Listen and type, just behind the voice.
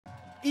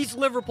East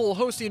Liverpool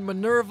hosting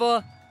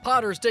Minerva.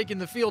 Potters taking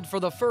the field for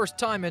the first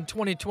time in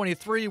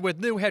 2023 with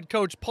new head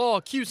coach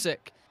Paul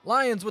Cusick.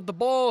 Lions with the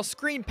ball,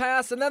 screen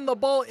pass, and then the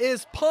ball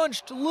is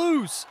punched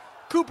loose.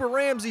 Cooper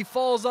Ramsey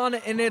falls on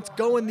it, and it's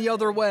going the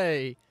other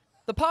way.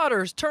 The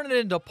Potters turn it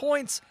into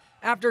points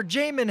after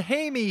Jamin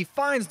Hamey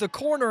finds the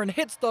corner and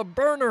hits the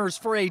burners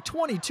for a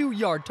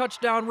 22-yard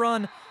touchdown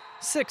run.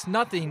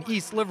 6-0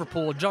 East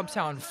Liverpool jumps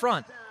out in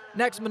front.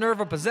 Next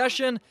Minerva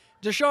possession,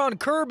 Deshaun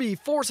Kirby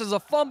forces a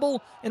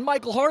fumble, and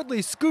Michael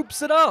Hardley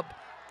scoops it up.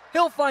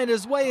 He'll find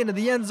his way into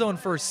the end zone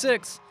for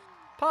 6.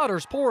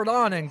 Potters pour it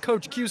on in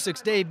Coach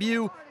Cusick's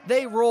debut.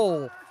 They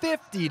roll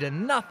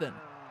 50-0.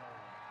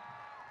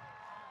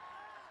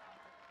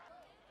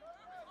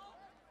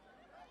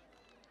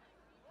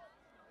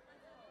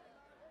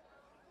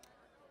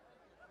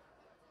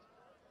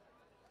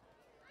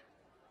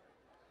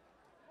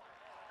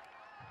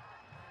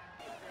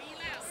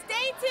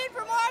 Stay tuned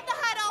for more of the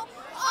huddle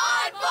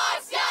on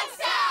Fox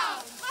Touchdown!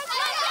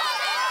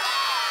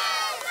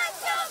 Let's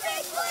go,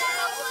 Big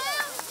Blue!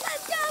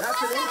 Let's go,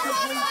 That's an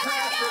incomplete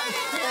pass that was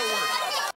forward.